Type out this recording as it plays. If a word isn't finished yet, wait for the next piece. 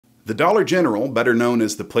The Dollar General, better known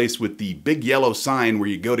as the place with the big yellow sign where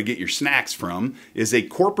you go to get your snacks from, is a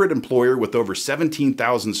corporate employer with over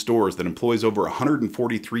 17,000 stores that employs over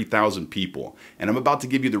 143,000 people. And I'm about to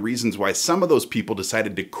give you the reasons why some of those people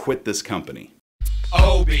decided to quit this company.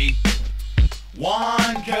 Obi-Wan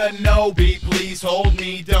Kenobi, please hold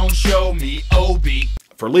me, don't show me, Obi.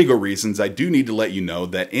 For legal reasons, I do need to let you know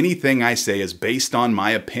that anything I say is based on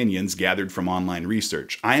my opinions gathered from online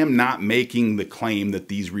research. I am not making the claim that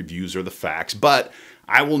these reviews are the facts, but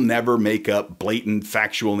I will never make up blatant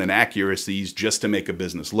factual inaccuracies just to make a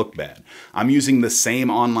business look bad. I'm using the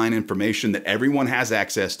same online information that everyone has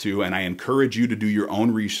access to, and I encourage you to do your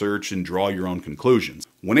own research and draw your own conclusions.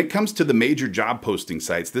 When it comes to the major job posting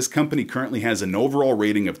sites, this company currently has an overall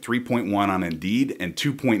rating of 3.1 on Indeed and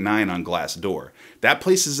 2.9 on Glassdoor. That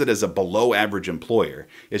places it as a below average employer.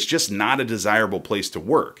 It's just not a desirable place to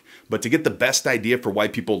work. But to get the best idea for why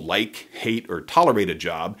people like, hate, or tolerate a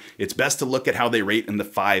job, it's best to look at how they rate in the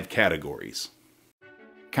 5 categories: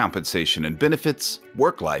 compensation and benefits,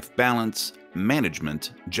 work-life balance,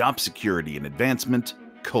 management, job security and advancement,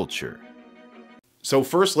 culture. So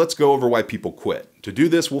first, let's go over why people quit. To do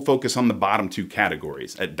this, we'll focus on the bottom 2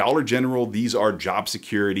 categories. At Dollar General, these are job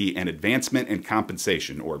security and advancement and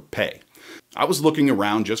compensation, or pay. I was looking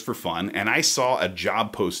around just for fun, and I saw a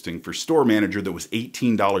job posting for store manager that was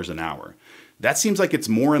 $18 an hour. That seems like it's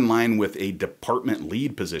more in line with a department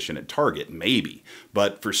lead position at Target, maybe.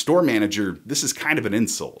 But for store manager, this is kind of an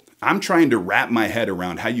insult. I'm trying to wrap my head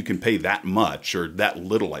around how you can pay that much, or that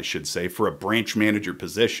little I should say, for a branch manager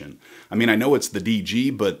position. I mean, I know it's the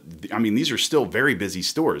DG, but I mean, these are still very busy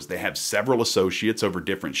stores. They have several associates over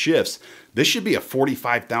different shifts. This should be a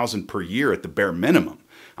 $45,000 per year at the bare minimum.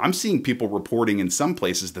 I'm seeing people reporting in some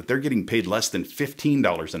places that they're getting paid less than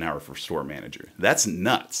 $15 an hour for store manager. That's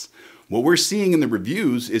nuts. What we're seeing in the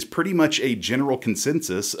reviews is pretty much a general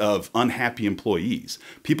consensus of unhappy employees.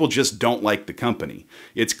 People just don't like the company.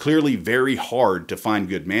 It's clearly very hard to find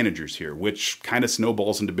good managers here, which kind of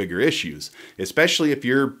snowballs into bigger issues, especially if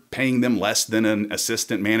you're paying them less than an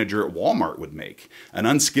assistant manager at Walmart would make. An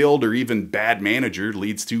unskilled or even bad manager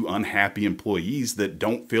leads to unhappy employees that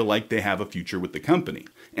don't feel like they have a future with the company.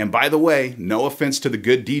 And by the way, no offense to the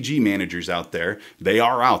good DG managers out there, they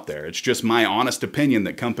are out there. It's just my honest opinion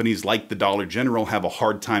that companies like the Dollar General have a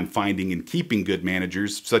hard time finding and keeping good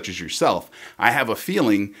managers such as yourself. I have a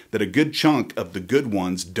feeling that a good chunk of the good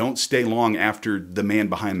ones don't stay long after the man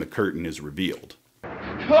behind the curtain is revealed.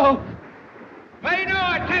 Oh, pay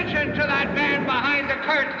no attention to that man behind the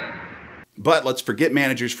curtain. But let's forget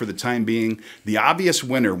managers for the time being. The obvious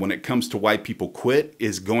winner when it comes to why people quit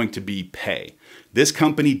is going to be pay. This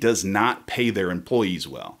company does not pay their employees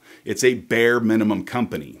well. It's a bare minimum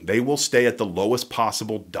company. They will stay at the lowest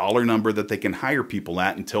possible dollar number that they can hire people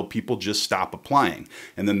at until people just stop applying,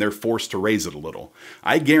 and then they're forced to raise it a little.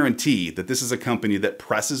 I guarantee that this is a company that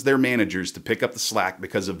presses their managers to pick up the slack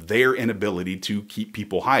because of their inability to keep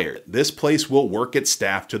people hired. This place will work its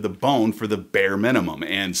staff to the bone for the bare minimum,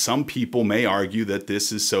 and some people may argue that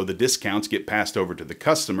this is so the discounts get passed over to the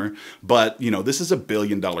customer, but this is a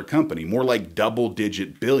billion-dollar company, more like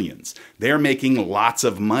double-digit billions. They're making lots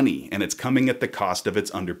of money, and it's coming at the cost of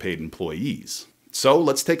its underpaid employees. So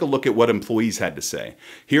let's take a look at what employees had to say.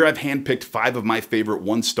 Here I've handpicked 5 of my favorite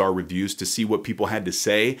 1-star reviews to see what people had to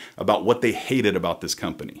say about what they hated about this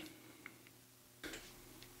company.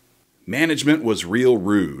 Management was real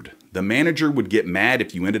rude. The manager would get mad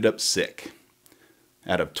if you ended up sick.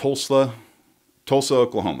 Out of Tulsa,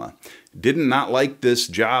 Oklahoma. Did not like this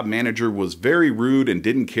job. Manager was very rude and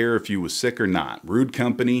didn't care if you was sick or not. Rude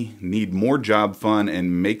company, need more job fun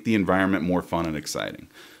and make the environment more fun and exciting.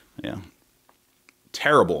 Yeah.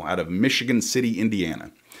 Terrible. Out of Michigan City,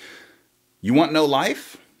 Indiana. You want no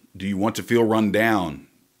life? Do you want to feel run down?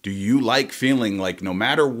 Do you like feeling like no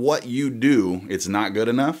matter what you do, it's not good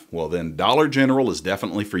enough? Well, then Dollar General is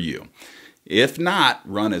definitely for you. If not,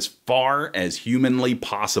 run as far as humanly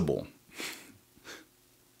possible.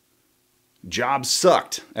 Job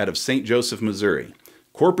sucked. Out of St. Joseph, Missouri.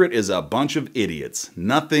 Corporate is a bunch of idiots.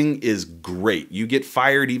 Nothing is great. You get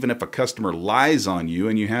fired even if a customer lies on you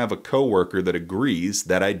and you have a coworker that agrees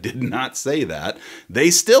that I did not say that. They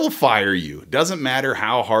still fire you. Doesn't matter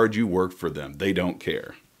how hard you work for them. They don't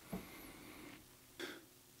care.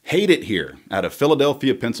 Hate it here. Out of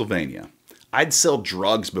Philadelphia, Pennsylvania. I'd sell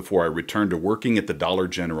drugs before I returned to working at the Dollar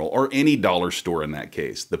General or any dollar store in that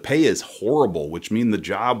case. The pay is horrible, which means the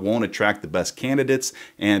job won't attract the best candidates,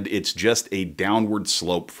 and it's just a downward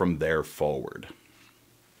slope from there forward.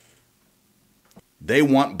 They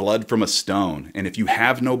want blood from a stone, and if you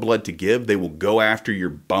have no blood to give, they will go after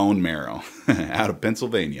your bone marrow. Out of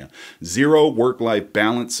Pennsylvania. Zero work-life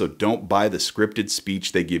balance, so don't buy the scripted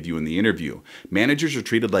speech they give you in the interview. Managers are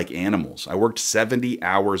treated like animals. I worked 70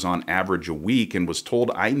 hours on average a week and was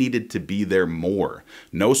told I needed to be there more.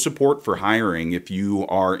 No support for hiring if you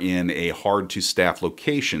are in a hard-to-staff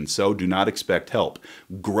location, so do not expect help.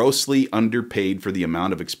 Grossly underpaid for the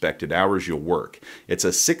amount of expected hours you'll work. It's a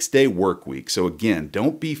 6-day work week, so again,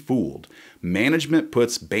 don't be fooled. Management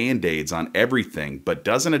puts band-aids on everything but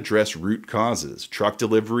doesn't address root causes. Truck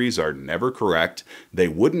deliveries are never correct. They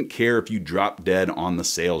wouldn't care if you dropped dead on the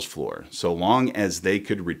sales floor, so long as they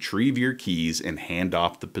could retrieve your keys and hand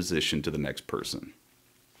off the position to the next person.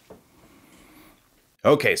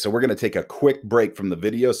 Okay, so we're going to take a quick break from the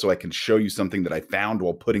video so I can show you something that I found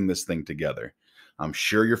while putting this thing together. I'm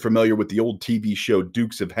sure you're familiar with the old TV show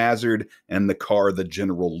Dukes of Hazzard and the car the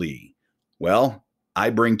General Lee. Well, I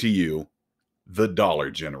bring to you the Dollar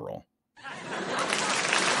General.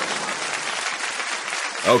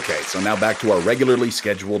 Okay, so now back to our regularly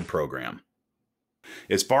scheduled program.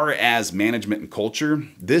 As far as management and culture,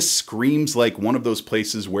 this screams like one of those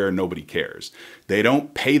places where nobody cares. They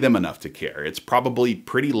don't pay them enough to care. It's probably a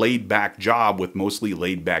pretty laid-back job with mostly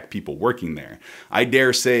laid-back people working there. I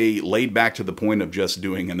dare say laid back to the point of just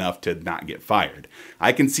doing enough to not get fired.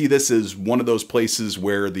 I can see this as one of those places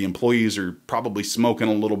where the employees are probably smoking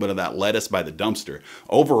a little bit of that lettuce by the dumpster.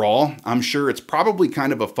 Overall, I'm sure it's probably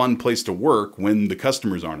kind of a fun place to work when the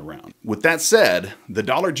customers aren't around. With that said, the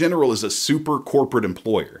Dollar General is a super corporate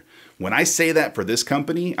employer. When I say that for this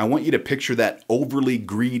company, I want you to picture that overly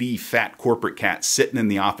greedy, fat corporate cat sitting in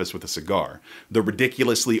the office with a cigar, the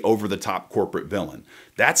ridiculously over-the-top corporate villain.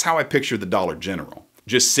 That's how I picture the Dollar General.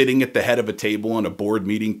 Just sitting at the head of a table in a board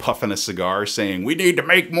meeting, puffing a cigar, saying, "We need to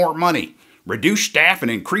make more money, reduce staff, and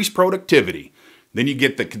increase productivity." Then you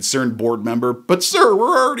get the concerned board member, "But sir,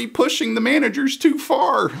 we're already pushing the managers too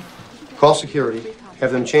far." Call security,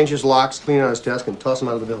 have them change his locks, clean out his desk, and toss him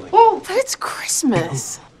out of the building. Oh, but it's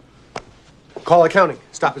Christmas. Call accounting,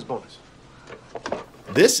 stop his bonus.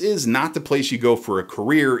 This is not the place you go for a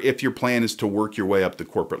career if your plan is to work your way up the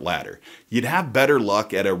corporate ladder. You'd have better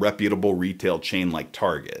luck at a reputable retail chain like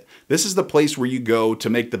Target. This is the place where you go to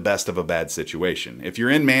make the best of a bad situation. If you're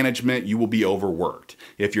in management, you will be overworked.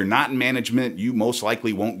 If you're not in management, you most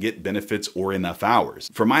likely won't get benefits or enough hours.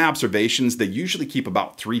 From my observations, they usually keep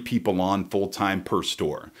about 3 people on full-time per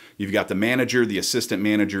store. You've got the manager, the assistant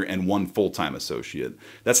manager, and 1 full-time associate.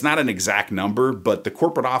 That's not an exact number, but the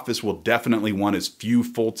corporate office will definitely want as few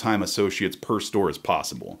full-time associates per store as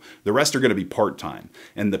possible. The rest are going to be part-time.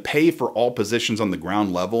 And the pay for all positions on the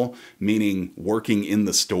ground level, meaning working in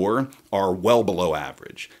the store, are well below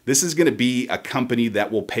average. This is going to be a company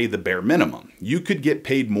that will pay the bare minimum. You could get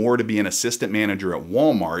paid more to be an assistant manager at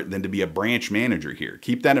Walmart than to be a branch manager here.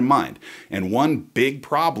 Keep that in mind. And one big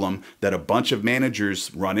problem that a bunch of managers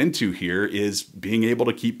run into here is being able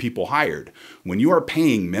to keep people hired. When you are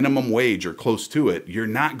paying minimum wage or close to it, you're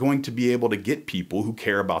not going to be able to get people who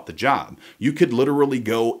care about the job. You could literally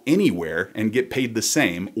go anywhere and get paid the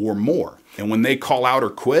same or more. And when they call out or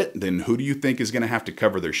quit, then who do you think is going to have to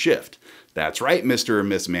cover their shift? That's right, Mr. or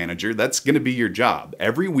Miss Manager. That's going to be your job.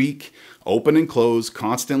 Every week, open and close,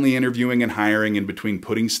 constantly interviewing and hiring in between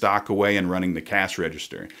putting stock away and running the cash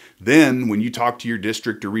register. Then, when you talk to your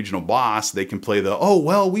district or regional boss, they can play the, "Oh,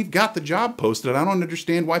 well, we've got the job posted. I don't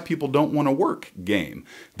understand why people don't want to work" game.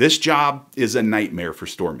 This job is a nightmare for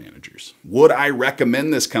store managers. Would I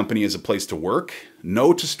recommend this company as a place to work?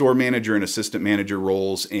 No to store manager and assistant manager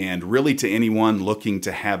roles, and really to anyone looking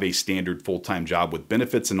to have a standard full-time job with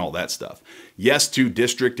benefits and all that stuff. Yes to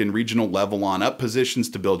district and regional level on up positions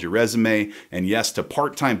to build your resume, and yes to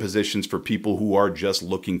part-time positions for people who are just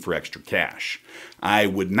looking for extra cash. I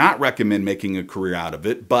would not recommend making a career out of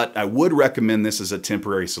it, but I would recommend this as a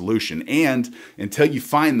temporary solution. And until you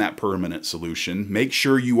find that permanent solution, make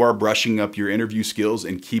sure you are brushing up your interview skills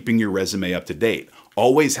and keeping your resume up to date.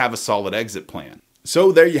 Always have a solid exit plan.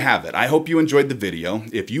 So there you have it. I hope you enjoyed the video.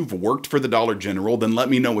 If you've worked for the Dollar General, then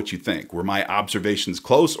let me know what you think. Were my observations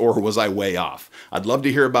close or was I way off? I'd love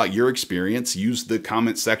to hear about your experience. Use the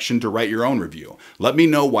comment section to write your own review. Let me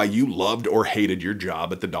know why you loved or hated your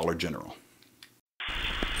job at the Dollar General.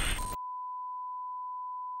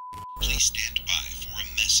 Please stand by for a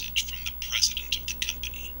message from the president of the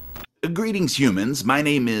company. Greetings, humans. My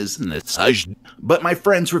name is Nesaj, but my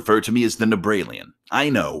friends refer to me as the NebrAlien. I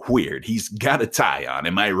know, weird. He's got a tie on,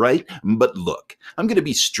 am I right? But look, I'm going to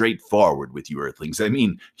be straightforward with you Earthlings. I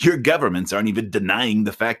mean, your governments aren't even denying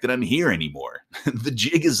the fact that I'm here anymore. The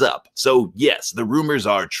jig is up. So yes, the rumors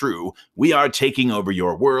are true. We are taking over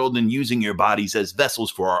your world and using your bodies as vessels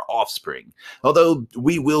for our offspring. Although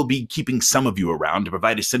we will be keeping some of you around to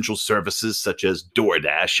provide essential services such as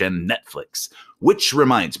DoorDash and Netflix. Which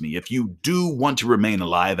reminds me, if you do want to remain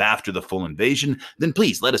alive after the full invasion, then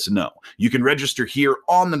please let us know. You can register here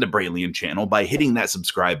on the NebrAlien channel by hitting that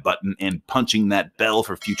subscribe button and punching that bell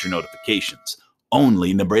for future notifications.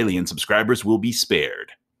 Only NebrAlien subscribers will be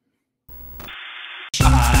spared.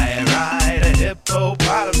 I ride a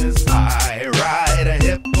hippopotamus. I ride a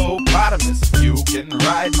hippopotamus. You can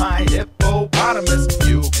ride my hippopotamus.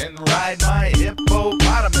 You can ride my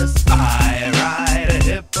hippopotamus. I ride a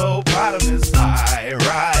hippopotamus. I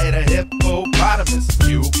ride a hippopotamus.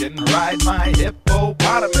 You can ride my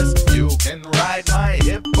hippopotamus.